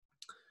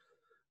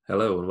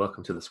Hello and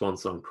welcome to the Swan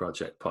Song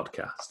Project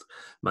podcast.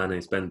 My name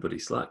is Ben Buddy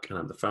Slack and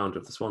I'm the founder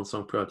of the Swan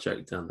Song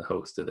Project and the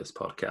host of this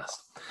podcast.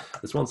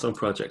 The Swan Song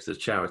Project is a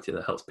charity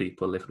that helps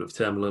people living with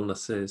terminal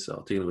illnesses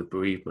or dealing with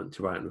bereavement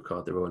to write and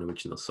record their own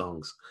original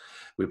songs.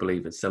 We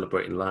believe in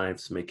celebrating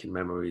lives, making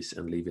memories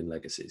and leaving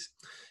legacies.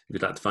 If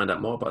you'd like to find out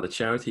more about the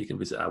charity, you can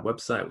visit our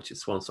website, which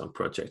is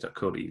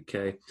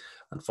swansongproject.co.uk,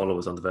 and follow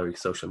us on the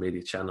various social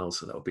media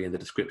channels that will be in the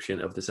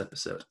description of this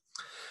episode.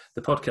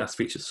 The podcast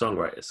features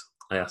songwriters.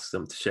 I asked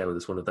them to share with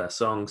us one of their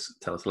songs,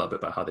 tell us a little bit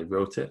about how they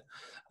wrote it,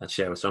 and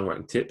share a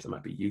songwriting tip that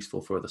might be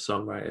useful for other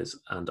songwriters,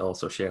 and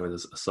also share with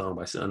us a song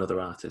by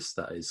another artist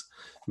that is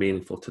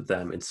meaningful to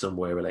them in some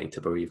way relating to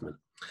bereavement.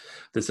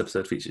 This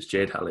episode features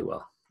Jade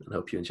Halliwell, and I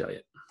hope you enjoy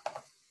it.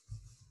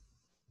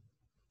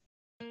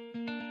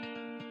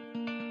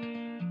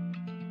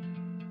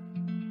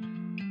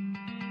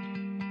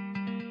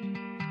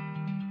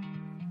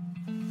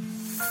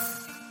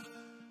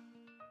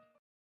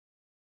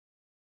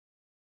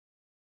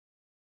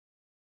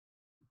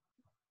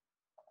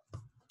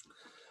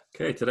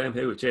 Okay, today I'm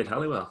here with Jade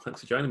Halliwell.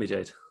 Thanks for joining me,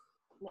 Jade.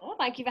 No,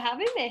 thank you for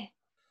having me.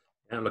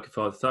 Yeah, I'm looking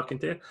forward to talking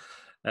to you.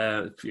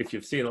 If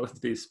you've seen or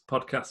listened to these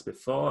podcasts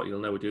before, you'll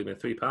know we're doing it in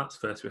 3 parts.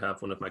 First, we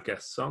have one of my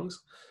guest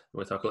songs.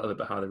 We'll talk a little bit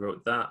about how they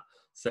wrote that.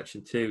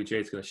 Section 2,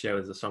 Jade's going to share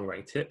with us a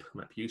songwriting tip,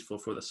 might be useful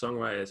for other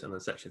songwriters. And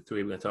then Section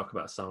 3, we're going to talk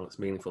about a song that's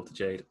meaningful to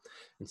Jade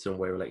in some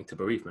way relating to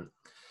bereavement.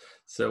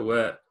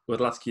 So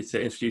we'll ask you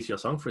to introduce your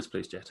song for us,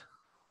 please, Jade.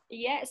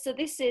 Yeah, so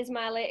this is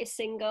my latest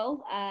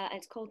single.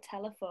 It's called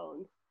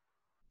Telephone.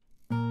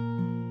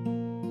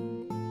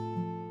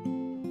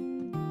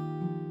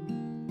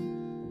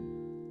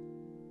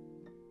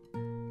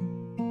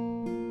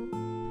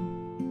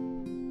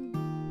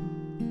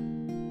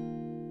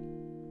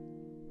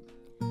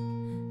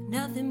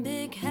 Nothing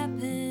big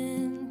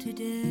happened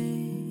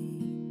today,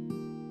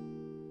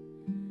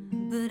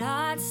 but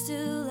I'd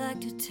still like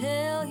to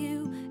tell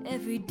you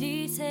every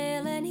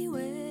detail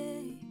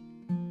anyway.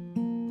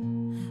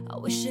 I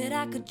wish that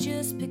I could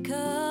just pick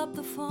up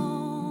the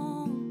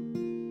phone.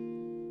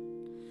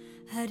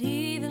 I'd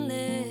even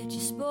let you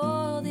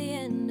spoil the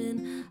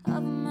ending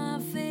of my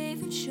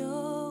favorite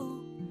show.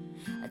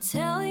 I'd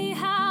tell you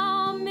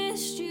how I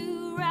missed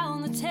you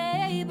around the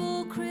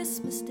table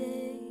Christmas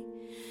Day.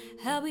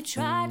 How we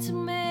tried to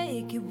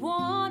make it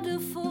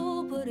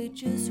wonderful, but it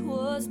just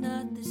was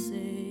not the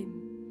same.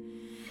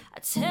 I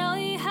tell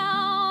you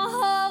how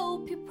I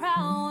hope you're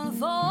proud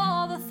of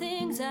all the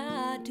things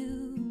I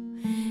do,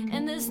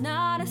 and there's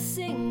not a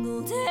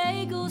single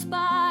day goes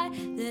by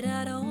that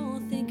I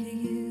don't think of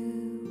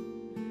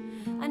you.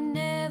 I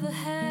never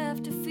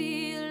have to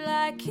feel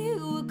like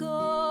you were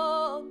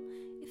gone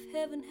if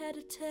heaven had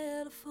a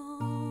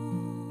telephone.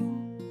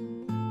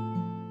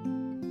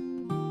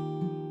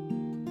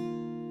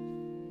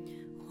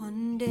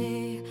 One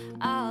day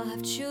I'll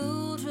have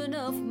children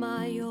of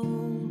my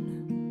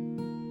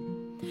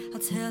own. I'll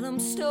tell them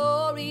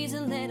stories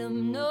and let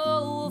them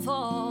know of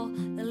all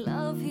the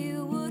love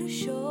you would have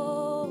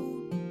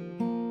shown.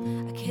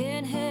 I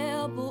can't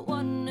help but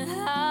wonder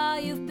how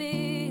you've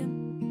been.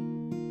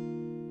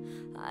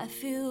 I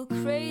feel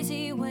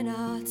crazy when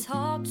I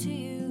talk to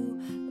you,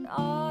 but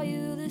are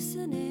you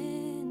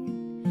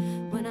listening?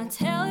 When I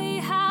tell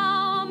you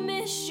how I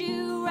miss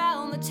you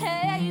around the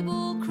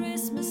table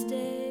Christmas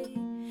Day.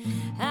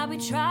 How we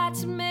tried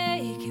to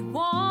make it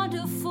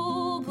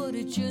wonderful, but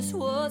it just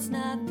was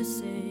not the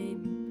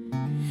same.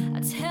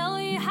 I tell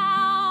you how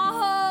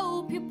I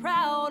hope you're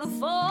proud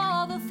of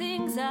all the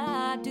things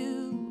I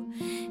do,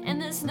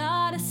 and there's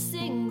not a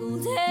single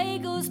day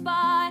goes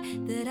by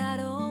that I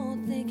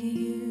don't think of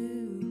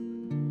you.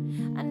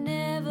 I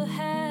never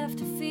have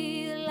to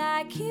feel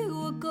like you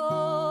were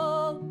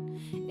gone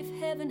if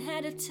heaven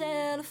had a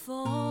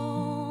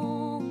telephone.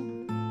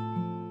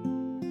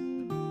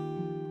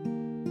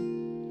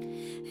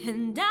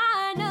 And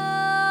I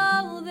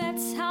know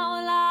that's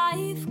how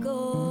life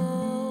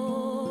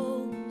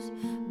goes,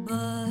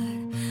 but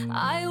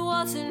I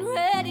wasn't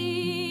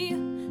ready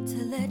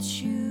to let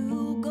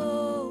you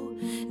go.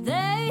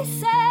 They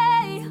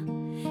say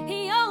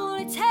he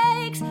only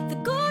takes the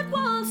good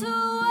ones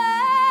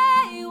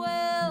away.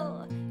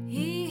 Well,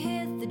 he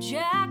hit the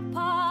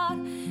jackpot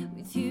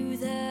with you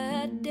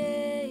that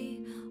day.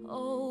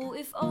 Oh,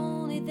 if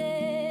only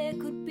there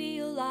could be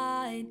a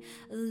line,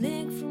 a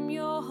link from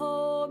your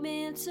home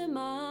into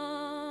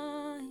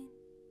mine.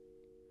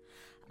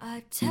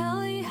 I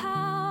tell you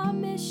how I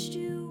missed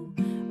you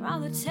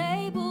around the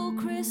table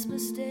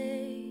Christmas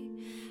Day.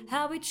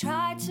 How we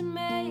tried to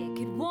make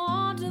it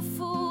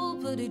wonderful,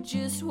 but it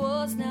just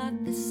was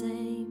not the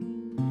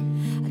same.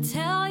 I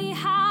tell you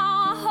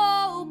how I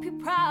hope you're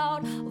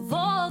proud of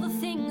all the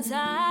things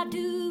I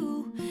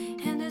do,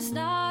 and there's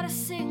not a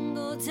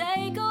single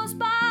day goes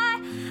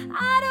by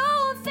I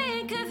don't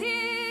think of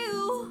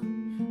you.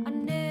 I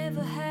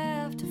never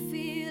have to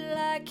feel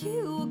like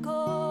you were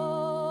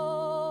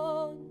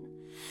gone.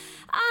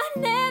 I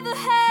never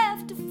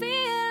have to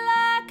feel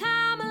like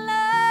I'm alone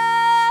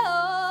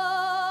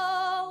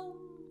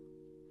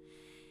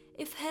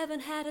if heaven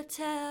had a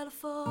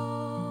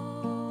telephone.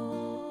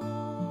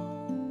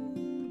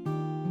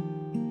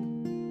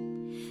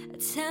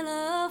 Okay,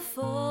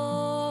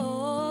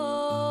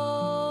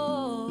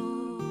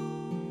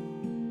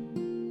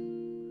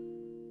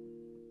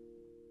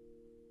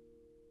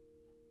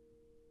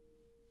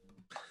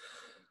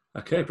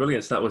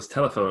 brilliant. So that was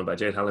Telephone by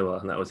Jade Halliwell,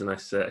 and that was a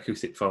nice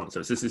acoustic performance.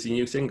 So this is a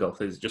new single.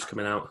 It's just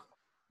coming out.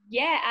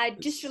 Yeah, I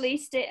just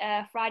released it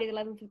Friday the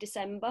 11th of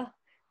December,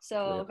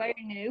 so very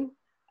new.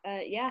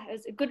 Yeah, it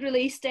was a good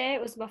release day.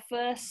 It was my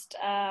first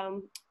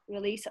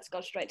release that's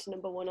gone straight to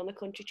 #1 on the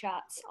country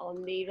charts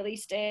on the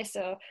release day,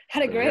 so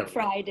had a great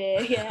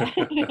Friday. Yeah.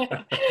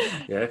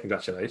 Yeah,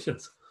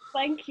 congratulations.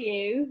 Thank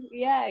you.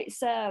 Yeah,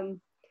 it's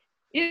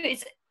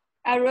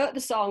I wrote the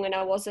song and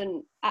I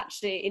wasn't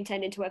actually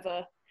intending to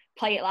ever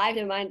play it live.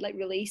 Never mind, like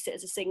release it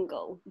as a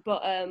single.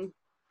 But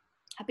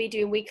I've been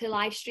doing weekly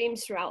live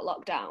streams throughout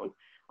lockdown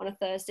on a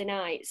Thursday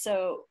night.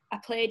 So I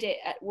played it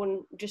at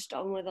just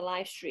on one of the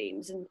live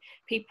streams, and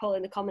people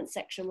in the comments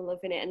section were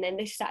loving it. And then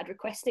they started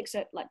requesting it.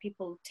 So like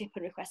people tip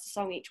and request a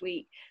song each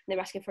week, and they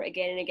were asking for it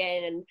again and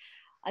again. And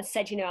I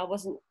said, I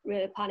wasn't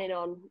really planning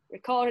on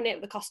recording it.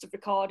 With the cost of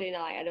recording,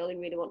 I'd only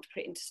really want to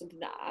put it into something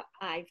that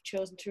I've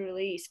chosen to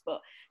release.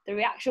 But the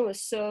reaction was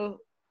so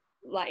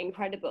like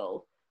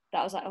incredible that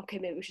I was like, okay,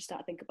 maybe we should start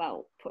to think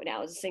about putting it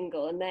out as a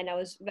single. And then I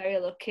was very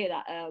lucky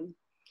that a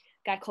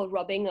guy called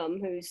Rob Ingham,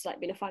 who's like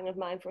been a fan of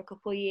mine for a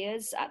couple of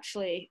years,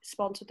 actually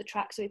sponsored the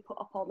track. So he put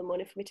up all the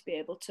money for me to be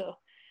able to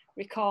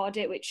record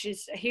it, which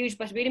is a huge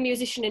blessing. Being a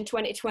musician in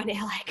 2020,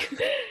 like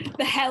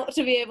the help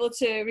to be able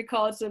to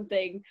record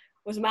something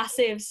was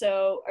massive.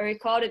 So I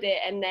recorded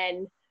it and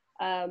then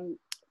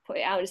put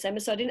it out in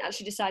December. So I didn't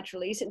actually decide to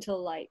release it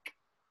until like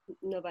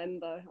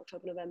October,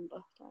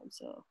 November time.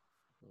 So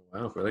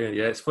wow, brilliant.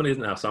 Yeah, it's funny,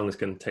 isn't it, how songs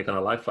can take on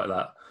a life like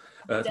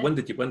that. When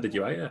did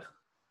you write it?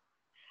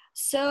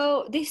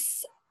 So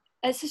it's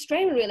a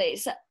strange one, really.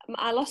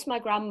 I lost my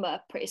grandma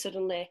pretty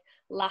suddenly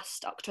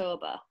last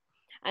October,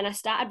 and I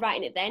started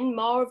writing it then,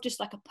 more of just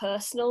like a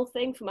personal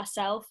thing for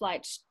myself.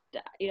 Like,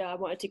 I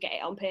wanted to get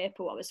it on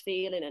paper, what I was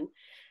feeling, and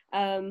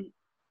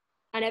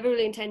I never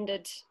really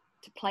intended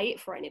to play it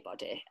for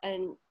anybody,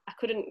 and I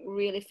couldn't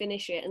really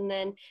finish it. And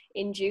then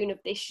in June of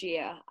this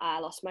year, I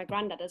lost my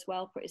granddad as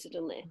well pretty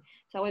suddenly.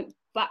 So I went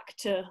back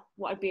to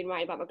what I'd been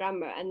writing about my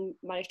grandma and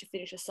managed to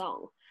finish a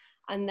song.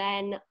 And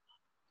then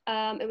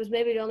it was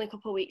maybe only a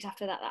couple of weeks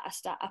after that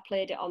I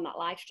played it on that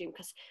live stream,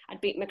 because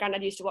my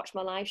granddad used to watch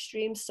my live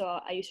streams, so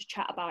I used to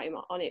chat about him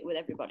on it with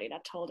everybody, and I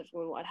told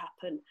everyone what had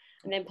happened,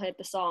 and then played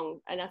the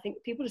song. And I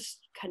think people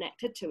just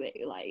connected to it.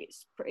 Like,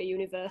 it's pretty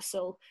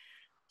universal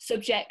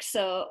subject.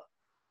 So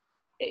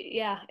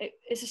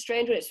it's a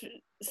strange one. It's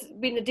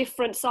been a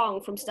different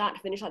song from start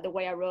to finish, like the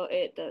way I wrote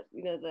it, the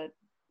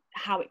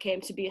how it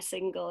came to be a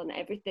single, and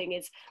everything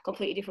is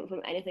completely different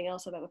from anything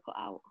else I've ever put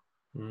out.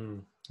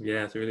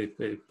 Yeah, it's a really,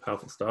 really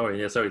powerful story.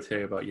 Yeah, sorry to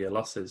hear about your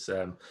losses,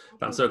 but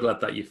I'm so glad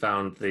that you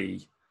found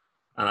and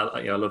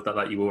I love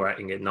that you were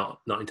writing it not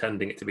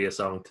intending it to be a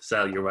song to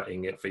sell. You're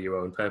writing it for your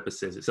own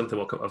purposes. It's something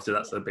obviously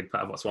that's a big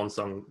part of what Swan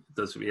Song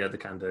does. Yeah,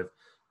 the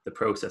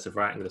process of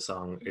writing the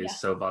song is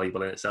so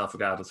valuable in itself,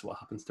 regardless of what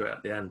happens to it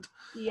at the end.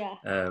 Yeah.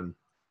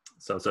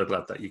 So I'm so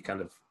glad that you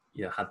kind of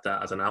had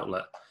that as an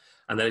outlet.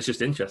 And then it's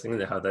just interesting,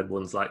 isn't it, how then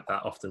ones like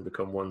that often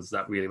become ones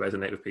that really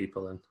resonate with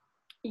people. And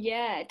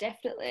yeah,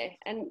 definitely.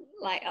 And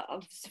like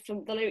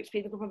from the lyrics,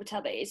 people can probably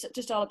tell that it's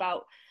just all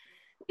about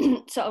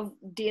sort of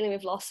dealing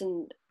with loss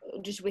and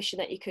just wishing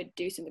that you could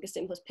do something as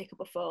simple as pick up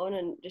a phone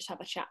and just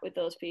have a chat with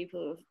those people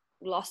who've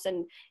lost.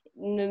 And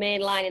the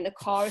main line in the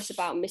chorus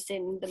about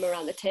missing them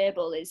around the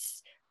table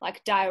is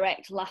like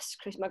direct. Last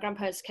Christmas, my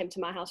grandparents came to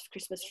my house for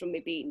Christmas from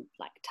me being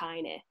like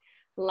tiny.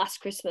 Last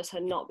Christmas, her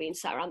not being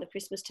sat around the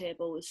Christmas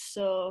table was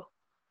so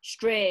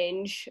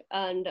strange,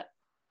 and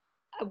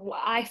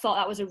I thought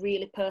that was a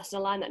really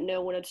personal line that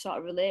no one would sort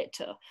of relate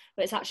to,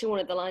 but it's actually one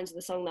of the lines of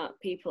the song that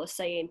people are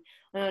saying,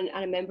 and I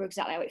remember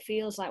exactly how it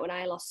feels like when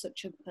I lost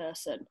such a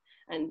person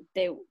and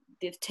the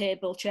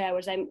table chair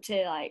was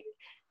empty, like,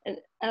 and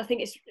I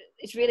think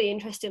it's really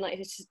interesting, like,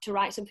 to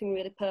write something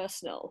really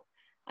personal,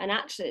 and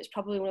actually it's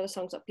probably one of the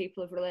songs that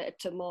people have related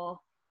to more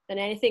than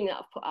anything that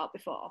I've put out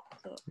before.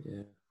 So.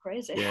 Yeah.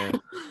 Crazy. Yeah.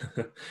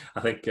 I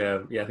think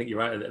you're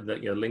right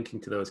that you're linking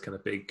to those kind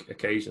of big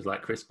occasions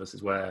like Christmas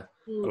is where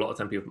a lot of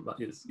time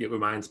it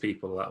reminds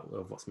people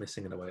of what's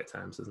missing in a way at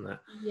times, doesn't it?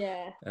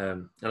 Yeah.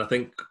 And I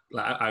think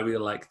I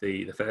really like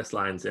the first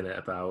lines in it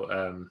about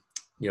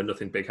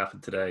nothing big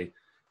happened today,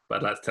 but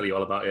I'd like to tell you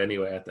all about it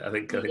anyway. I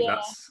think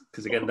that's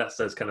because again that's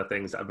those kind of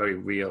things that are very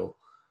real.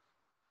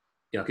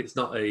 It's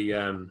not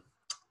a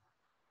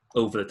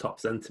over the top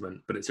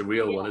sentiment, but it's a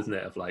real one, isn't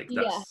it? Of like,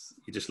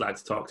 you just like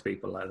to talk to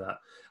people like that.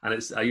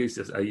 And I use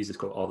this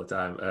quote all the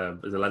time.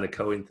 There's a Leonard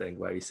Cohen thing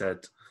where he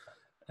said,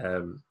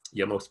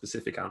 your most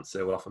specific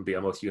answer will often be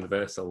a most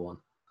universal one.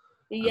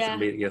 Yeah.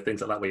 And things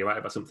like that, where you write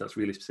about something that's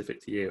really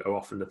specific to you, are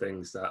often the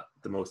things that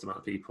the most amount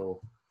of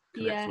people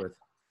connect with.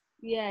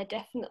 Yeah,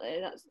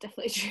 definitely. That's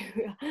definitely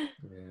true.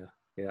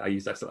 Yeah. I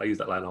use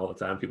that line all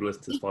the time. People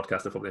listen to this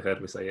podcast have probably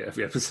heard me say it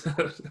every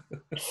episode.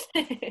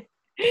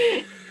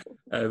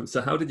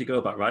 So how did you go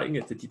about writing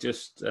it? Did you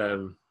just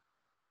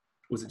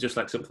was it just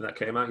like something that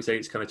came out? You say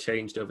it's kind of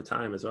changed over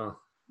time as well.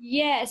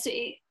 Yeah, so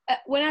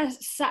when I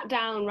sat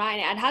down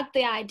writing it, I'd had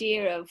the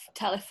idea of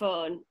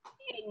telephone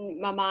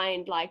in my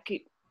mind, like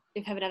if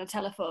I haven't had a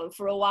telephone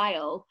for a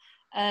while.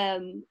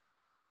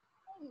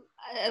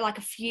 Like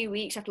a few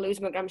weeks after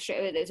losing my grandma, straight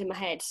away, that was in my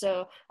head.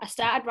 So I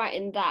started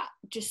writing that,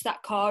 just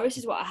that chorus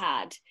is what I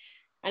had.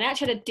 And I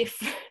actually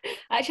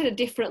had a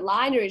different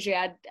line originally.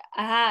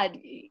 I had,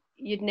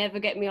 you'd never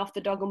get me off the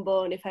dog and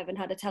bone if heaven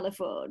had a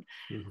telephone.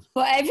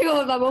 But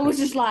everyone, my mum was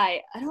just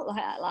like, I don't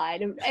like that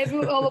line. And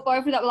everyone, all my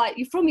boyfriend, that were like,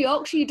 you're from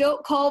Yorkshire, you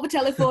don't call the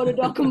telephone a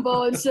dog and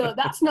bone, so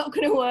that's not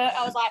going to work.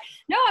 I was like,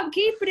 no, I'm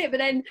keeping it. But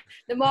then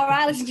the more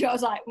I listened to it, I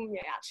was like,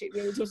 yeah, actually, it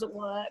really doesn't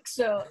work.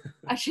 So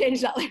I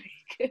changed that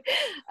lyric.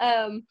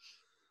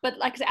 But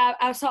like I said,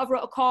 I sort of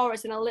wrote a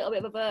chorus and a little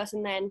bit of a verse,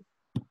 and then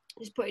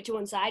just put it to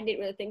one side,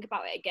 didn't really think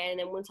about it again. And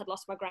then once I'd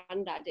lost my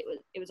granddad,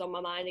 it was on my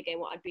mind again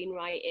what I'd been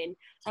writing.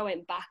 So I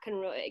went back and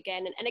wrote it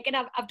again. And again,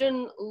 I've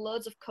done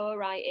loads of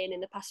co-writing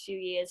in the past few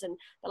years, and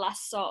the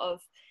last sort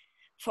of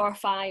 4 or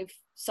 5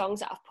 songs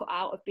that I've put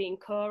out have been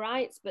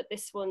co-writes, but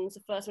this one's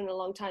the first one in a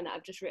long time that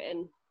I've just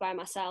written by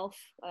myself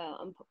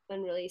and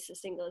released a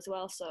single as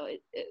well. So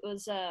it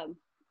was, I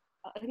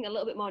think, a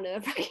little bit more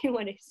nerve-wracking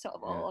when it's sort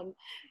of all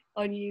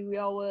on you,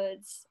 your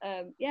words.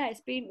 Yeah, it's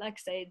been, like I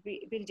say,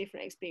 it's been a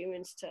different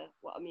experience to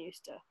what I'm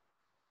used to.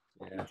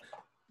 Yeah,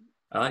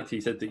 I liked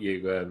you said that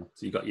you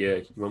so you got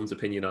your mum's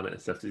opinion on it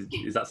and stuff.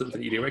 Is that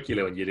something you do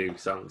regularly when you do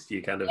songs? Do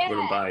you kind of run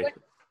them by?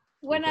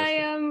 When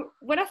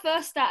I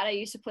first started, I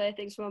used to play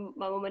things from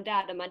my mum and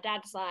dad, and my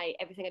dad's like,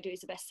 everything I do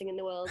is the best thing in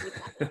the world.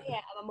 Like,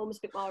 yeah, my mum's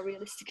a bit more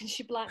realistic, and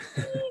she'd be like,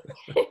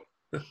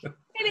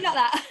 maybe not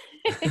that.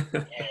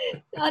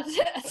 I'd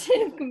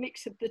say a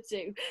mix of the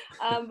two.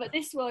 But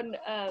this one,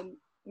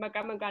 my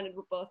grandma and granddad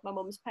were both my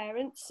mum's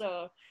parents,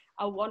 so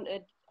I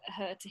wanted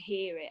her to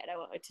hear it and I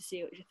wanted to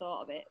see what she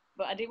thought of it,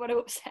 but I didn't want to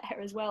upset her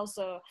as well,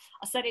 so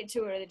I said it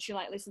to her, and then she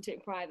like listened to it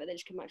in private, and then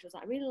she came back, she was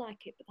like, I really like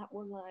it, but that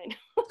one line.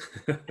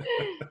 I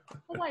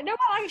was like, no,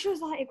 I like it. She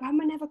was like,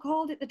 grandma never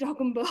called it the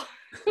dog and bone.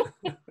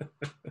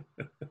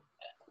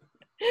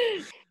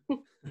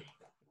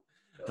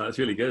 That's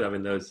really good. I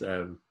mean, those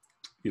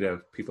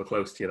people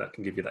close to you that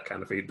can give you that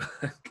kind of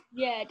feedback.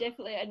 Yeah,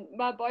 definitely. And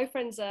my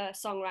boyfriend's a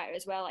songwriter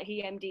as well. Like,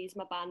 he MDs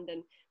my band,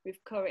 and we've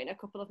co-written a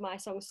couple of my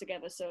songs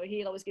together, so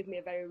he'll always give me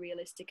a very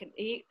realistic, and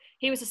he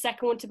was the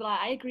second one to be like,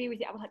 I agree with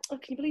you. I was like, oh,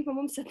 can you believe my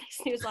mum said this?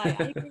 And he was like,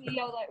 I agree.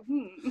 I was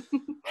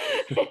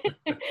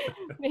like,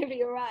 maybe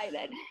you're right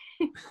then.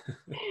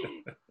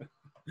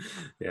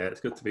 Yeah,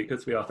 it's good to be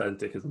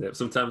authentic, isn't it?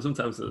 Sometimes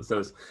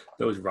those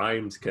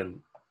rhymes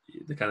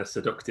they're kind of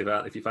seductive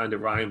out. If you find a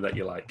rhyme that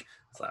you like,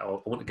 it's like,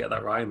 oh, I want to get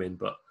that rhyme in,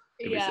 but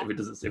if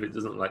it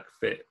doesn't like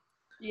fit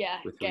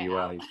with who you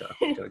are, you've got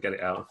to get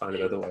it out and find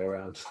another way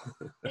around.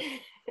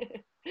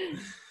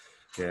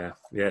 yeah,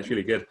 it's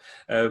really good.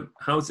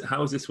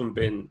 How's this one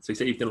been? So you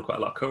say you've done quite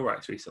a lot of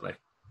co-writes recently.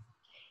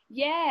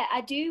 Yeah,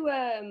 I do.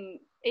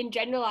 In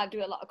general, I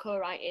do a lot of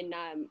co-writing.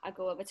 I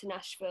go over to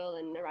Nashville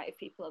and I write with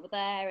people over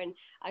there, and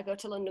I go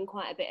to London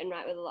quite a bit and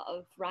write with a lot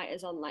of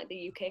writers on like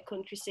the UK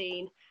country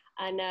scene.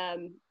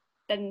 And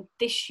then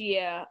this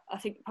year, I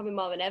think probably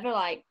more than ever,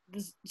 like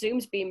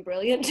Zoom's been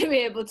brilliant to be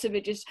able to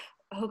just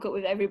hook up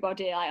with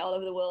everybody like all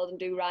over the world and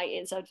do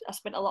writing. So I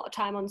spent a lot of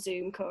time on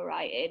Zoom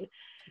co-writing,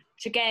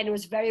 which again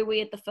was very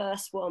weird the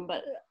first one,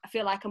 but I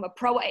feel like I'm a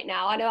pro at it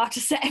now. I know how to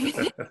set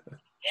everything.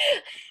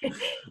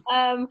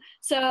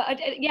 So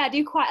I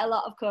do quite a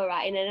lot of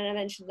co-writing, and then I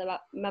mentioned that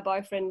my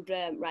boyfriend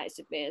writes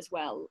with me as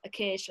well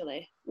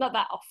occasionally, not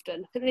that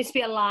often. There needs to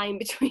be a line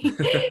between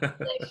shit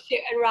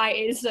and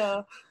writing,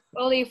 so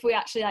only if we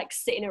actually like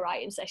sit in a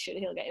writing session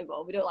he'll get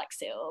involved. We don't like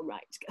sit at home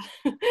write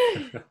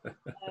together.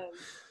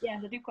 Yeah,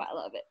 I do quite a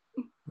lot of it.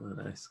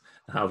 Oh, nice.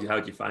 How do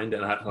you find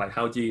it? Like,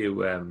 how do you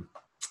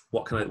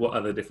what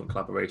are the different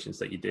collaborations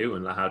that you do,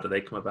 and like, how do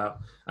they come about?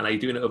 And are you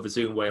doing it over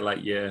Zoom where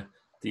like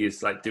do you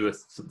like do a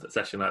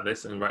session like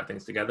this and write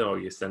things together, or are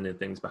you sending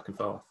things back and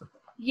forth?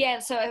 Yeah,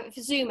 so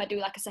for Zoom I do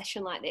like a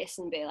session like this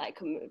and be like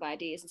coming up with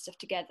ideas and stuff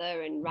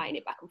together and writing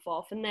it back and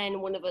forth, and then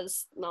one of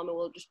us normally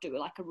will just do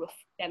like a rough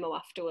demo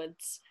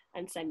afterwards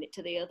and send it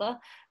to the other.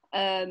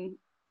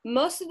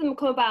 Most of them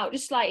come about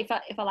just like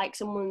if I like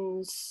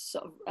someone's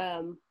sort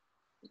of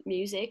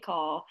music,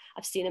 or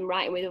I've seen them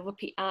writing with other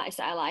artists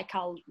that I like,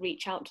 I'll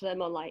reach out to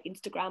them on like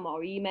Instagram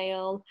or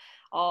email,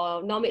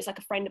 or normally it's like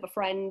a friend of a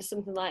friend,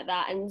 something like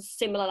that. And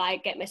similar, I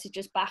get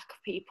messages back,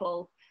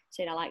 people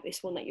saying, I like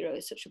this one that you wrote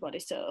with such a body,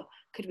 so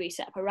could we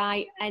set up a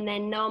write? And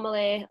then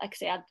normally, like I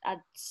say, I'd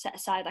set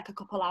aside like a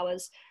couple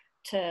hours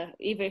to,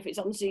 either if it's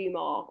on Zoom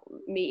or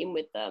meeting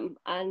with them,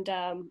 and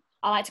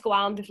I like to go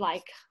armed with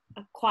like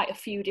quite a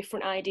few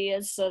different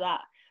ideas, so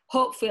that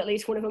hopefully at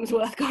least one of them is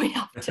worth going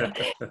after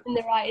in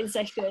the writing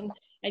session.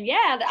 And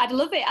yeah, I'd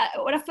love it.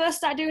 When I first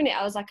started doing it,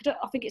 I was like,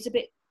 I think it's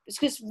because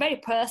it's very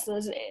personal,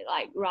 isn't it,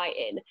 like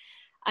writing?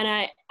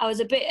 And I was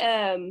a bit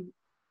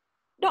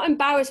not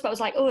embarrassed, but I was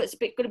like, oh, it's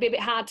going to be a bit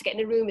hard to get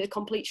in a room with a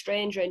complete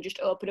stranger and just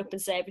open up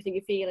and say everything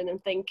you're feeling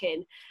and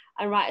thinking.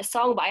 and write a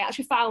song, but I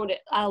actually found it,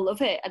 I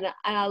love it, and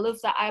I love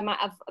that I might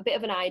have a bit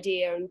of an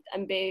idea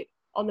and be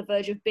on the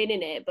verge of being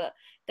in it, but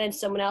then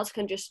someone else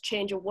can just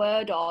change a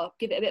word or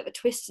give it a bit of a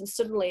twist, and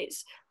suddenly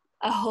it's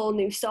a whole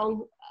new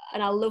song.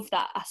 And I love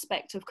that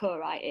aspect of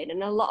co-writing,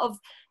 and a lot of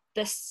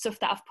the stuff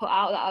that I've put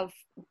out that I've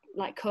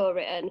like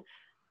co-written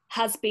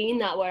has been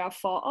that, where I've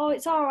thought, oh,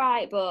 it's all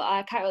right, but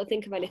I can't really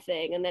think of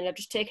anything, and then I've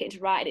just taken it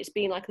into writing. It's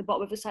been like the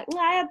bottom of it's like,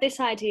 I had this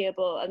idea,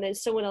 but, and then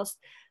someone else,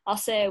 I'll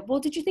say, well,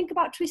 did you think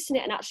about twisting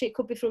it? And actually it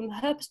could be from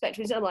her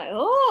perspective. So I'm like,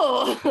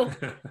 oh,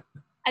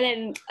 and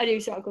then a new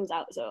song comes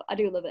out. So I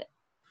do love it.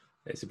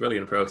 It's a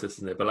brilliant process,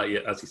 isn't it? But like,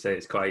 as you say,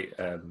 it's quite,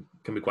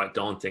 can be quite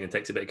daunting and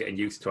takes a bit of getting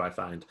used to, I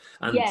find.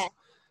 And yeah.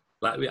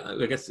 Like,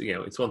 I guess, you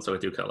know, it's one song I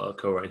do get a lot of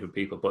co-writing with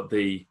people, but do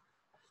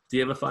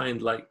you ever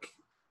find like,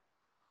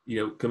 you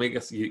know, can I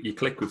guess you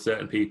click with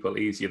certain people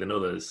easier than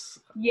others,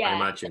 I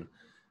imagine,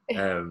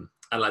 and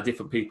like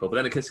different people, but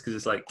then it because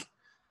it's like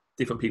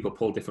different people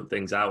pull different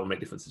things out and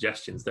make different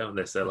suggestions, don't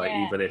they? So like,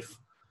 even if,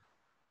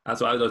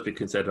 that's what I've always been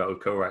concerned about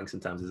with co-writing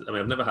sometimes is, I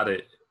mean, I've never had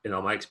it, you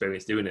know, my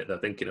experience doing it, though,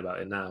 thinking about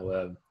it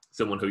now,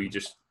 someone who you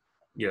just,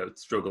 you know,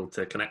 struggle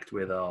to connect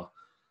with or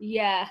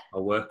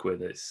work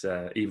with. It's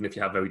even if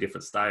you have very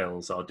different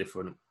styles or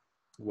different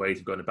ways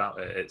of going about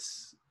it,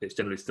 it's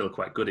generally still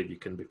quite good if you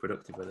can be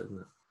productive with it, isn't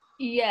it?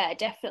 Yeah,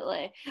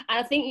 definitely. And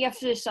I think you have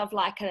to just have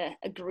like an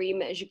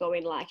agreement as you go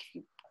in, like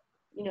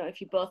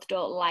if you both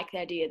don't like the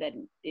idea,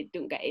 then it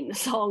don't get in the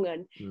song,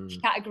 and if you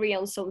can't agree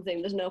on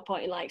something, there's no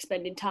point in like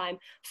spending time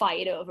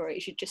fighting over it.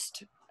 You should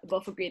just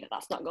both agree that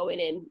that's not going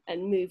in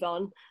and move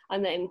on.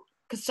 And then,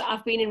 because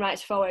I've been in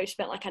writes before where I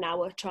spent like an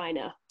hour trying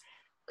to,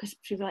 because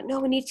people are like, no,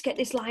 we need to get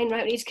this line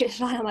right, we need to get this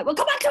line. I'm like, well,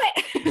 come back to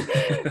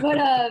it.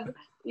 But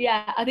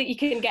yeah, I think you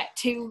can get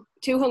too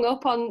hung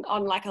up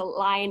on like a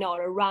line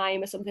or a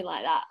rhyme or something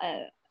like that.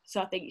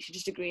 So I think you should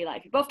just agree, like,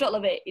 if you both don't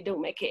love it, you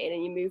don't make it in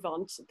and you move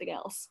on to something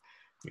else.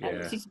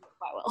 Yeah,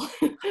 quite well.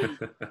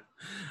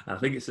 I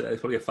think it's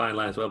probably a fine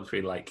line as well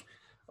between like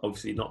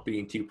obviously not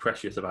being too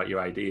precious about your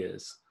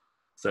ideas.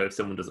 So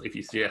if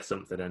you suggest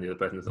something and the other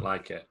person doesn't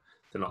like it,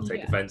 to not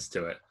take offense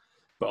to it,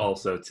 but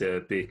also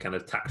to be kind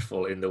of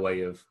tactful in the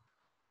way of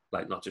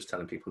like not just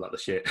telling people that the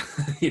shit.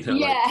 You know,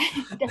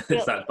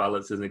 it's that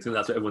balance, isn't it?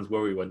 That's what everyone's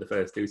worried when they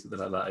first do something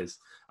like that is,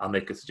 I'll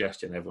make a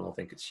suggestion, everyone will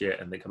think it's shit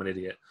and think I'm an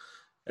idiot.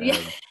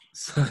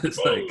 So it's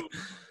like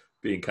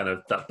being kind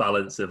of that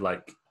balance of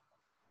like,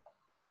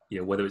 you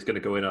know, whether it's going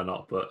to go in or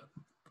not, but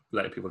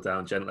letting people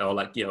down gently, or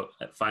like, you know,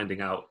 finding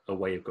out a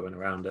way of going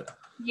around it.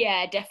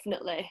 Yeah,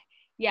 definitely.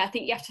 Yeah, I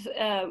think you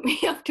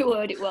have to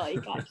word it well.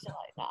 You can't just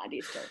like, that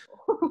idea's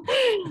terrible.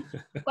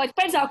 But it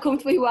depends how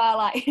comfortable you are.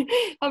 Like,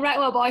 if I'm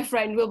writing with my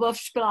boyfriend, we'll both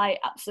just be like,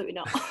 absolutely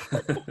not.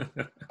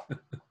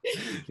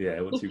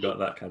 Yeah, once you've got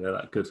that kind of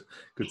that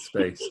good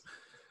space.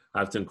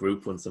 I've done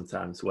group ones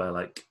sometimes where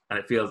like, and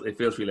it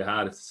feels really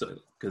hard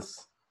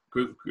because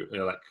group, you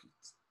know, like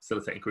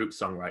facilitating group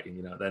songwriting,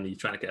 you know, then you're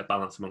trying to get a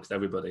balance amongst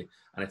everybody,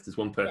 and if there's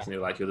one person who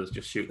like others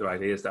just shoot their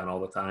ideas down all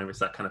the time, it's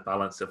that kind of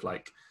balance of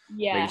like, and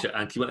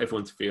you want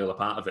everyone to feel a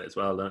part of it as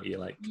well, don't you?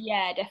 Like,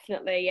 yeah,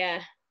 definitely.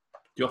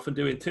 Do you often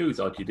do in twos,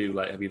 or do you do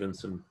like, have you done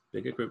some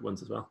bigger group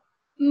ones as well?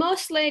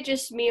 Mostly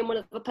just me and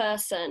one other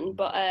person,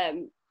 but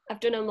I've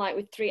done them like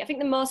with 3. I think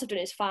the most I've done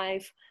is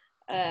 5,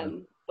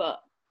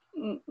 but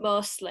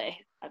mostly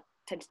I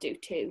tend to do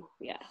 2,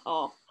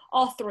 or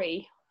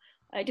 3.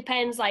 It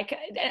depends. Like,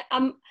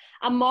 I'm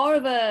more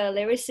of a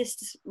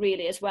lyricist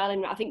really as well,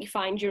 and I think you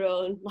find your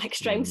own like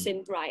strengths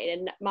in writing,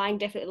 and mine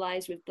definitely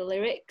lies with the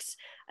lyrics.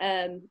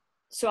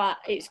 So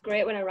it's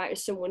great when I write with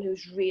someone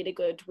who's really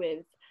good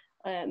with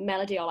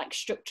melody or like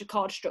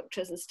chord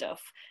structures and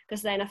stuff,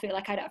 because then I feel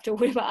like I don't have to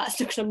worry about that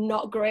stuff, because I'm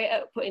not great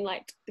at putting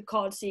like the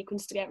chord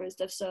sequence together and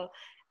stuff. So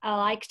I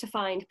like to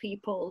find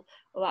people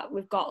that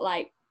we've got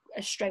like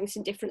a strengths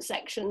in different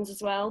sections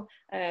as well.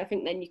 I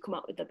think then you come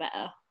up with a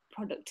better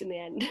product in the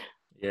end.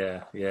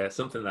 Yeah,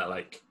 something that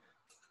like,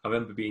 I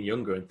remember being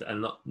younger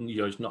and not, you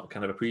know, just not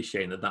kind of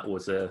appreciating that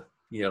was a,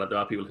 you know, like there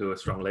are people who are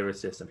strong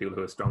lyricists and people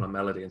who are strong on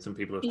melody, and some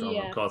people who are strong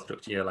on chord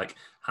structure. You know, like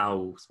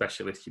how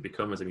specialist you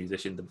become as a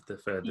musician the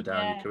further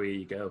down your career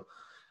you go,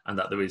 and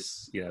that there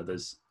is, you know,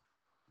 there's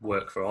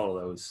work for all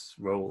of those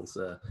roles.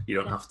 You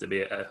don't have to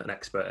be an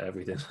expert at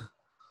everything.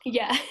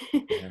 Yeah.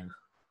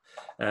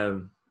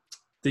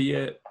 Do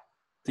you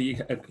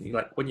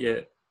like when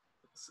you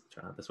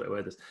trying this way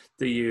word this?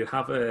 Do you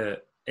have a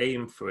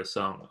aim for a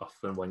song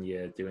often when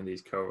you're doing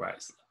these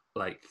co-writes?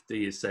 Like, do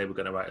you say we're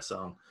going to write a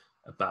song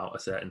about a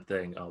certain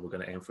thing, or we're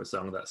going to aim for a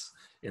song that's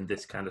in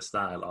this kind of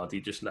style, or do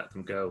you just let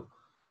them go?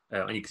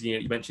 And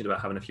you mentioned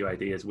about having a few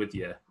ideas with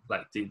you.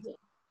 Like, do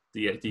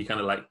you kind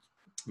of like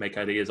make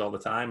ideas all the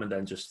time and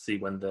then just see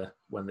when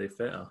they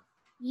fit? Or?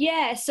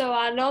 Yeah, so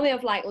I normally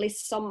have like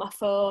lists on my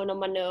phone, on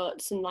my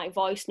notes, and like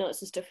voice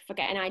notes and stuff if I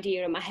get an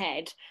idea in my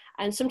head.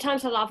 And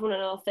sometimes I'll have one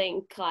and I'll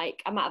think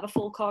like I might have a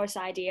full chorus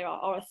idea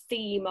or a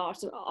theme or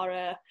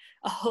a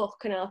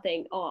hook, and I'll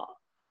think, oh,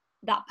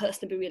 that person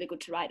would be really good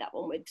to write that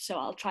one with. So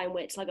I'll try and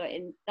wait till I go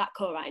in that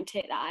co-write and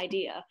take that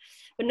idea.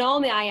 But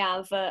normally I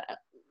have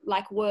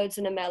like words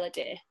and a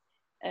melody,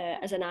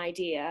 as an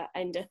idea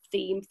and a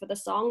theme for the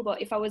song.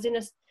 But if I was in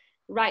a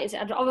writing,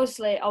 I'd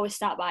obviously always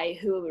start by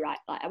who are we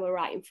writing, like am I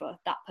writing for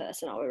that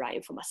person, or are we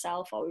writing for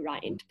myself, or are we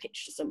writing to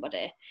pitch to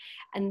somebody?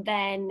 And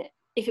then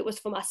if it was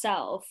for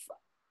myself,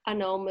 I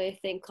normally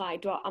think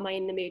like, am I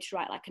in the mood to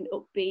write like an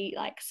upbeat,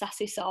 like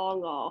sassy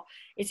song, or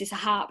is this a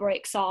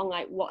heartbreak song?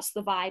 Like what's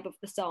the vibe of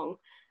the song?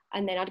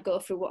 And then I'd go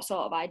through what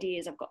sort of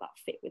ideas I've got that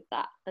fit with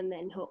that, and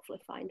then hopefully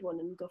find one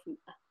and go from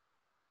there.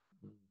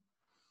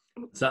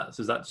 So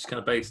is that just kind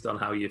of based on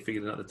how you're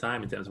feeling at the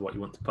time in terms of what you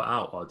want to put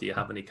out, or do you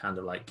have any kind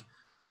of like,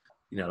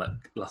 you know, like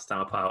last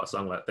time I put out a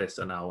song like this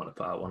and now I want to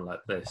put out one like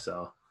this?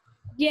 Or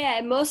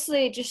yeah,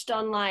 mostly just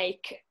on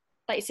like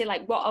you say,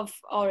 like what I've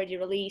already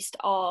released,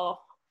 or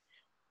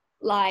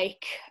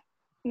like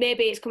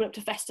maybe it's coming up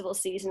to festival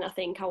season. I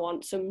think I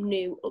want some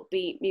new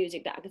upbeat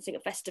music that I can sing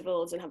at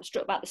festivals and have a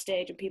strut about the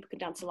stage and people can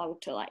dance along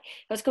to. Like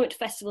if I was coming to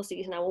festival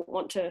season, I won't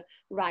want to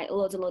write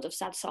loads and loads of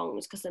sad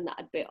songs, because then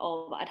that'd be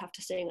all that I'd have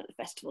to sing at the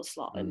festival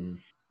slot, and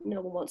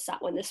no one wants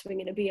that when they're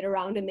swinging a beer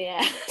around in the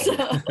air. So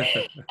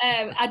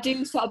I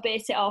do sort of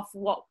base it off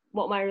what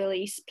my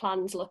release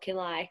plan's looking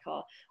like,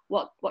 or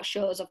what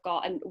shows I've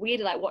got, and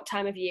weirdly like what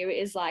time of year it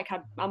is. Like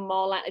I'm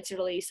more likely to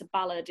release a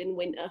ballad in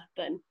winter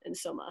than in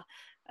summer.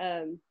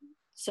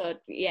 So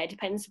yeah, it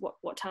depends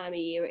what time of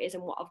year it is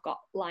and what I've got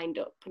lined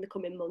up in the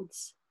coming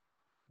months.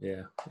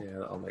 Yeah,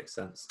 that all makes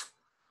sense.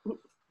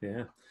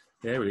 Yeah,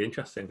 really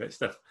interesting, great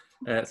stuff.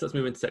 So let's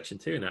move into section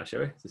 2 now,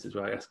 shall we? This is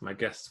where I ask my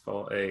guests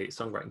for a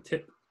songwriting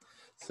tip.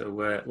 So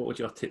what would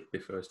your tip be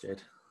for us,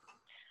 Jade?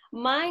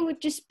 Mine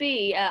would just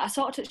be, I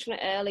sort of touched on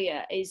it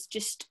earlier, is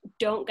just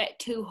don't get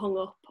too hung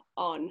up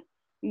on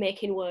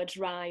making words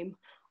rhyme,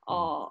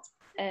 or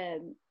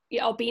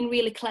being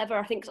really clever.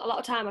 I think a lot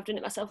of time I've done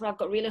it myself where I've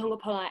got really hung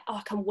up on like,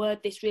 I can word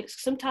this really.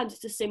 Sometimes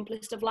it's the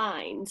simplest of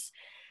lines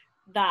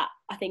that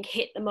I think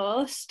hit the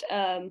most.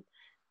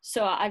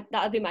 So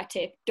that would be my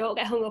tip. Don't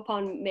get hung up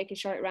on making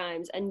sure it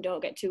rhymes, and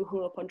don't get too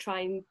hung up on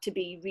trying to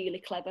be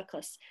really clever,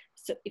 because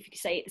if you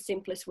say it the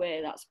simplest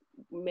way, that's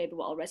maybe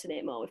what will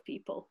resonate more with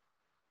people.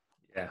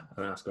 Yeah, I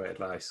think that's great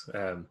advice.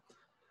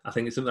 I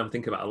think it's something I'm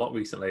thinking about a lot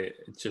recently,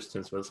 just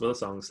as well as other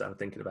songs that I'm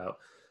thinking about.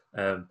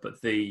 But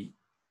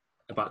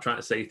about trying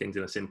to say things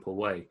in a simple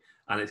way,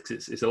 and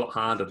it's a lot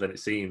harder than it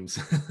seems.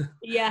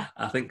 Yeah.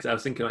 I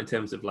was thinking in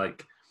terms of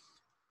like,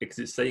 because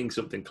it's saying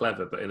something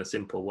clever but in a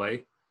simple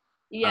way.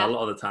 Yeah. And a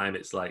lot of the time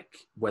it's like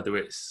whether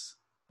it's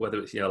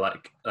you know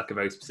like a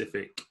very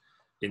specific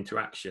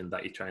interaction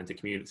that you're trying to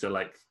communicate. So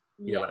like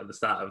you know, like at the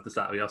start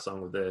of your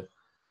song with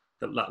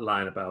that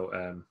line about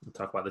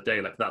talk about the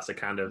day, like that's a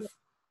kind of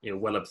you know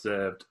well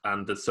observed,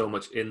 and there's so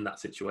much in that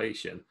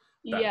situation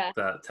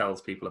that tells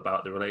people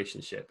about the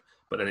relationship,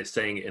 but then it's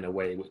saying it in a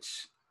way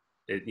which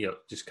you know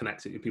just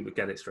connects it, people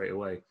get it straight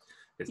away.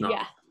 It's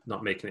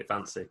not making it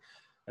fancy,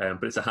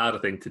 but it's a harder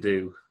thing to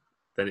do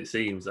than it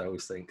seems. I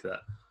always think that.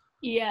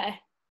 Yeah,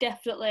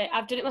 definitely.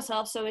 I've done it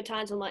myself so many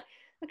times. I'm like,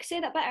 I can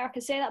say that better,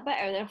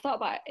 and then I've thought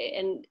about it,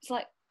 and it's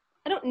like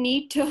I don't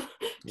need to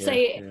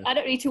say it. I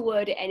don't need to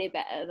word it any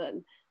better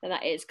than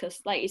that is,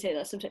 because like you say,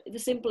 that's the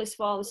simplest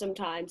form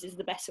sometimes is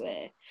the best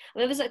way. I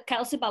mean, there's a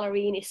Kelsea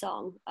Ballerini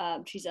song.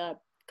 She's a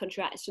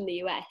country artist from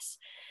the US,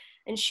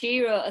 and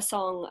she wrote a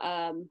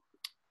song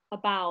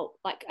about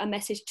like a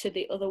message to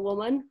the other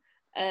woman,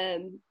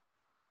 and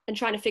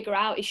trying to figure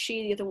out, is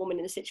she the other woman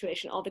in the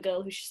situation or the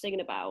girl who she's singing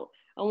about?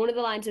 And one of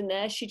the lines in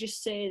there, she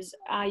just says,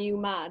 "Are you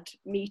mad?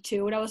 Me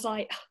too." And I was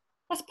like,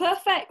 that's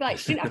perfect. Like,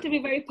 she didn't have to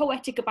be very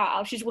poetic about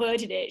how she's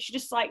worded it. She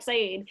just like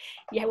saying,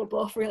 yeah, we're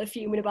both really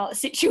fuming about the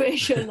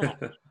situation. Like,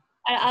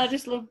 I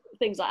just love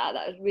things like that.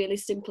 That is really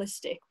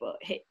simplistic but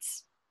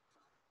hits.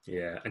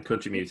 Yeah, and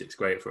country music's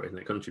great for it, isn't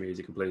it? Country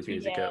music and blues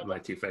music are my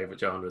two favourite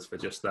genres for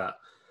just that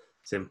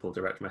simple,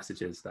 direct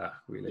messages that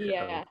really hit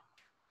home.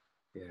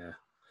 Yeah.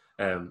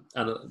 And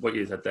what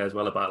you said there as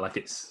well about like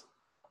it's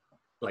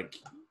like,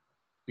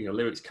 you know,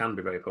 lyrics can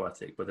be very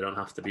poetic, but they don't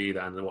have to be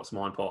that. And what's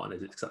more important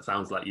is it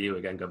sounds like you.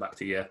 Again, go back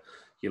to your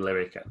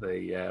lyric at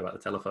the about the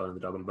telephone and the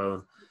dog and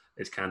bone.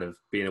 It's kind of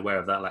being aware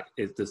of that. Like,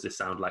 does this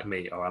sound like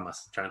me, or am I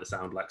trying to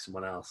sound like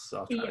someone else?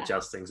 Or trying to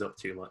jazz things up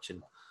too much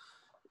and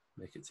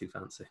make it too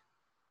fancy.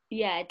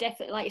 Yeah,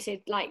 definitely. Like you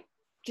said, like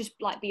just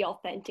like be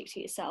authentic to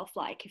yourself.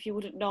 Like if you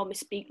wouldn't normally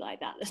speak like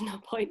that, there's no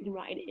point in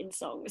writing it in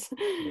songs.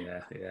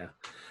 Yeah.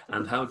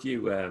 And how do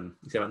you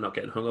say about not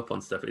getting hung up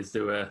on stuff? Is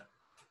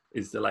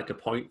there like a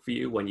point for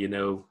you when you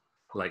know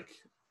like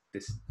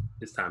this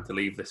it's time to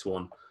leave this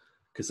one?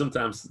 Because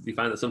sometimes you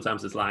find that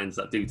sometimes there's lines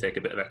that do take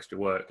a bit of extra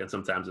work, and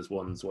sometimes there's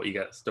ones what you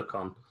get stuck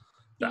on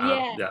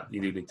that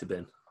you do need to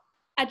bin.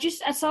 I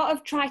sort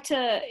of try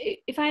to,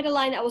 if I had a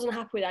line that I wasn't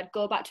happy with, I'd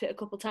go back to it a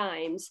couple of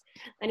times.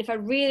 And if I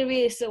really,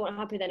 really still wasn't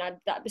happy, then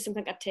that'd be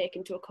something I'd take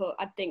into account.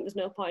 I'd think there's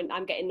no point,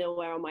 I'm getting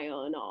nowhere on my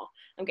own, or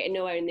I'm getting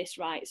nowhere in this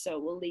right, so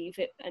we'll leave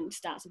it and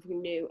start something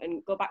new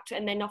and go back to it.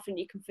 And then often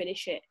you can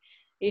finish it.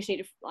 You just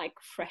need a like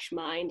fresh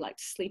mind, like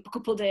to sleep a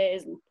couple of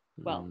days, and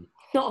well,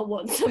 not at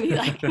once. I mean,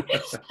 like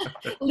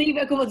leave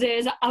it a couple of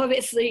days, have a bit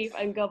of sleep,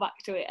 and go back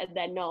to it, and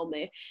then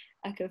normally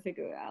I can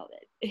figure it out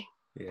then.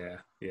 Yeah,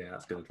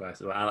 that's good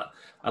advice.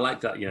 I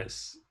like that.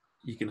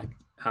 You can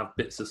have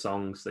bits of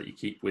songs that you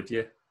keep with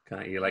you.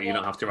 Can't you? Like, you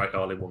don't have to write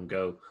all in one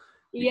go.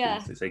 You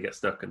can say get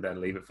stuck and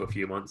then leave it for a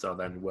few months, or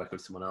then work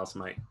with someone else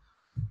might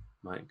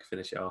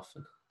finish it off.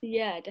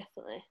 Yeah,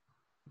 definitely.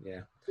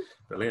 Yeah,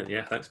 brilliant.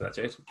 Yeah, thanks for that,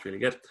 Jade. It's really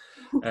good.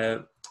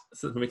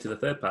 So for me to the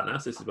third part now.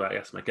 So this is where I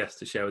ask my guests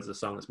to share with us a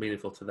song that's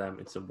meaningful to them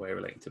in some way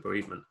relating to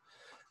bereavement.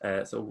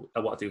 So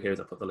what I do here is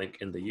I put the link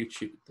in the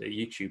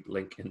YouTube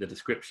link in the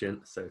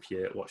description. So if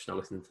you're watching or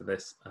listening to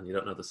this and you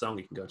don't know the song,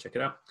 you can go and check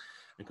it out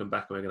and come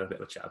back and we're going to have a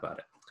bit of a chat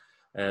about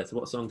it. So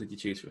what song did you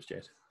choose for us,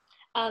 Jade?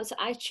 So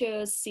I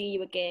chose "See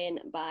You Again"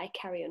 by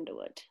Carrie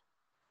Underwood.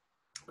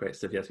 Great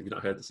stuff. Yes, if you've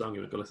not heard the song,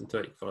 you want to go listen to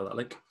it, you can follow that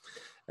link.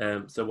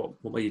 So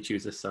what made you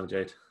choose this song,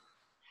 Jade?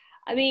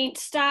 I mean,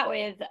 to start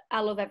with,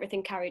 I love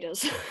everything Carrie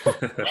does.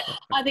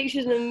 I think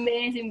she's an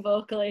amazing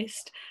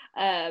vocalist.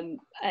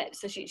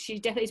 So she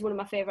definitely is one of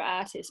my favourite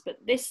artists. But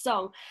this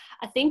song,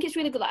 I think it's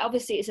really good. Like,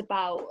 obviously, it's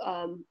about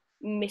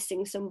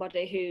missing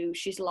somebody who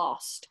she's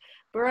lost.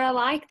 But I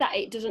like that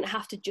it doesn't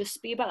have to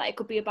just be about that. It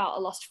could be about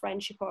a lost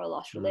friendship or a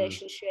lost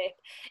relationship.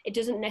 It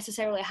doesn't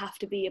necessarily have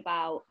to be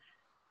about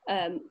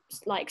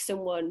like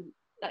someone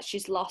that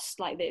she's lost,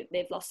 like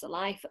they've lost their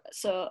life.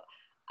 So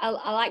I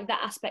like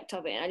that aspect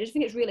of it. And I just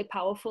think it's really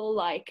powerful.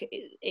 Like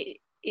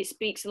it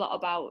speaks a lot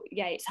about,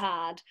 it's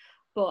hard,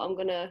 but I'm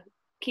going to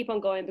keep on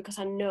going because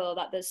I know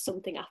that there's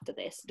something after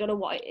this. I don't know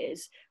what it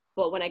is,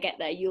 but when I get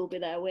there, you'll be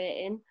there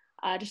waiting.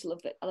 I just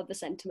love it. I love the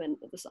sentiment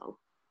of the song.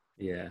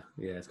 Yeah,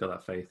 it's got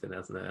that faith in it,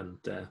 hasn't it? And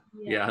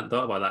I hadn't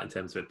thought about that in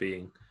terms of it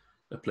being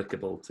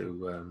applicable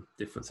to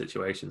different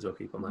situations where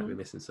people might be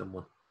missing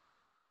someone.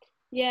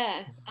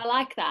 Yeah, I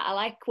like that. I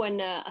like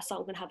when a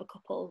song can have a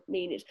couple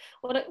meanings.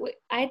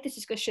 I had this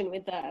discussion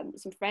with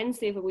some friends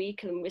the other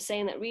week, and we're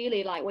saying that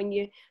really, like, when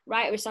you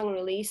write a song and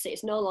release it,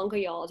 it's no longer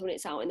yours when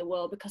it's out in the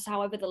world, because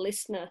however the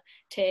listener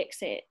takes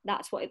it,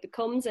 that's what it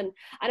becomes. And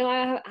I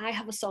know I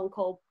have a song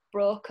called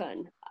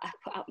Broken I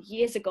put out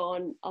years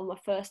ago on my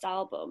first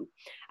album,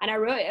 and I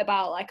wrote it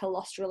about like a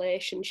lost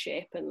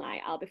relationship and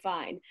like I'll be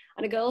fine.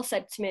 And a girl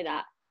said to me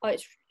that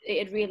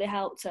it had really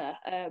helped her,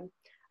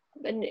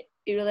 and it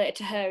related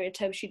to her in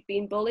terms she'd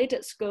been bullied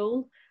at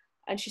school,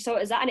 and she saw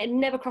it as that, and it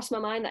never crossed my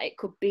mind that it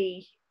could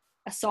be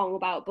a song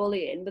about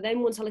bullying. But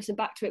then once I listened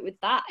back to it with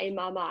that in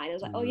my mind, I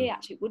was like, oh yeah,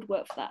 actually it would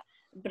work for that.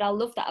 But I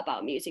love that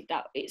about music,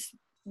 that it's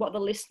what the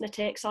listener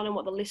takes on and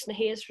what the listener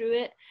hears through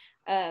it.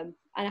 And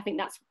I think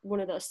that's one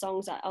of those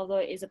songs that, although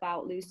it is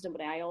about losing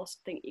somebody, I also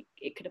think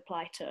it could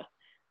apply to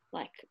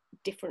like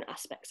different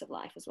aspects of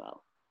life as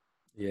well.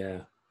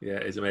 Yeah,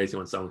 it's amazing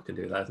when songs can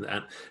do that, isn't it?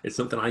 And it's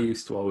something I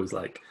used to always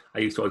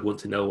want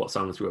to know what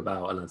songs were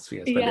about, and I'd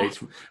spend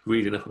days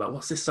reading up about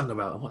what's this song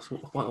about,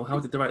 how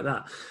did they write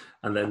that?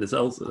 And then there's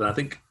also, and I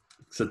think,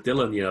 so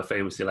Dylan,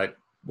 famously like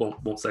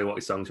won't say what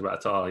his songs are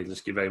about at all. He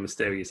just give very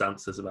mysterious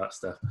answers about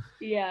stuff.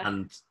 Yeah.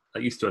 And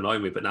that used to annoy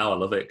me, but now I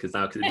love it because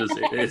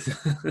it is.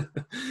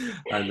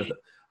 And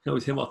it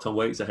was him or Tom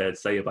Waits I heard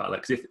say about,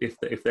 like,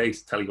 if they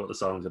tell you what the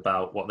song's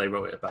about, what they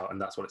wrote it about, and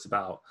that's what it's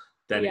about,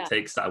 then it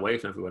takes that away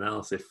from everyone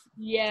else. If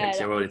it takes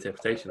your own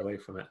interpretation away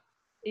from it.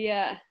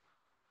 Yeah.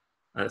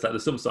 And it's like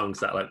there's some songs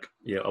that, like,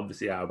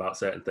 obviously are about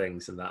certain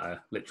things and that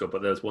are literal,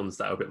 but there's ones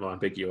that are a bit more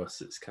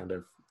ambiguous. It's kind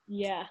of,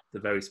 they're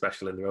very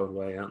special in their own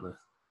way, aren't they?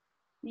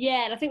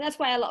 Yeah, and I think that's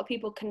why a lot of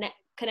people connect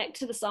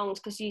to the songs,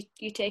 because you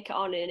take it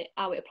on and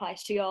how it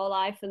applies to your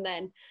life, and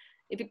then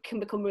it can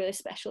become really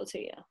special to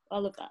you. I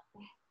love that.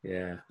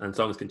 Yeah, and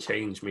songs can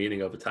change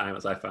meaning over time,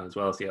 as I found as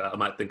well. So I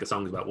might think a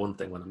song's about one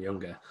thing when I'm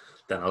younger,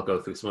 then I'll go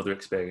through some other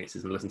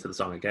experiences and listen to the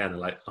song again and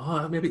like,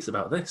 oh, maybe it's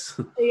about this.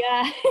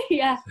 Yeah.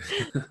 Yeah,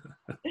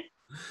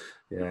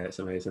 it's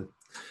amazing.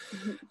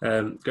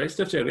 Great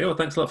stuff, Jamie. Well,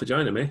 thanks a lot for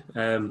joining me.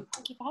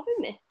 Thank you for having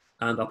me.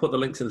 And I'll put the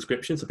links in the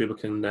description so people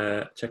can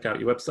check out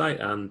your website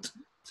and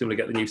soon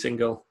get the new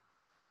single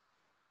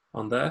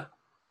on there.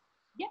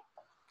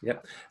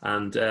 Yep.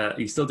 And are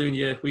you still doing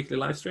your weekly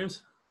live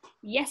streams?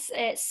 Yes,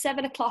 it's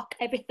 7:00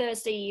 every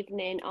Thursday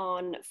evening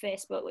on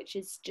Facebook, which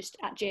is just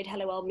at Jade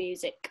Helliwell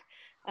Music.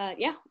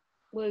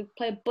 We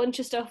play a bunch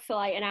of stuff for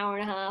like an hour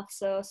and a half,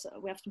 so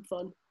we have some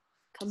fun.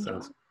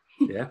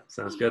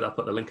 Sounds good. I'll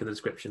put the link in the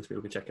description so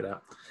people can check it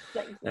out.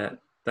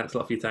 Thanks a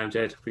lot for your time,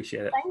 Jade.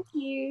 Appreciate it. Thank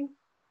you.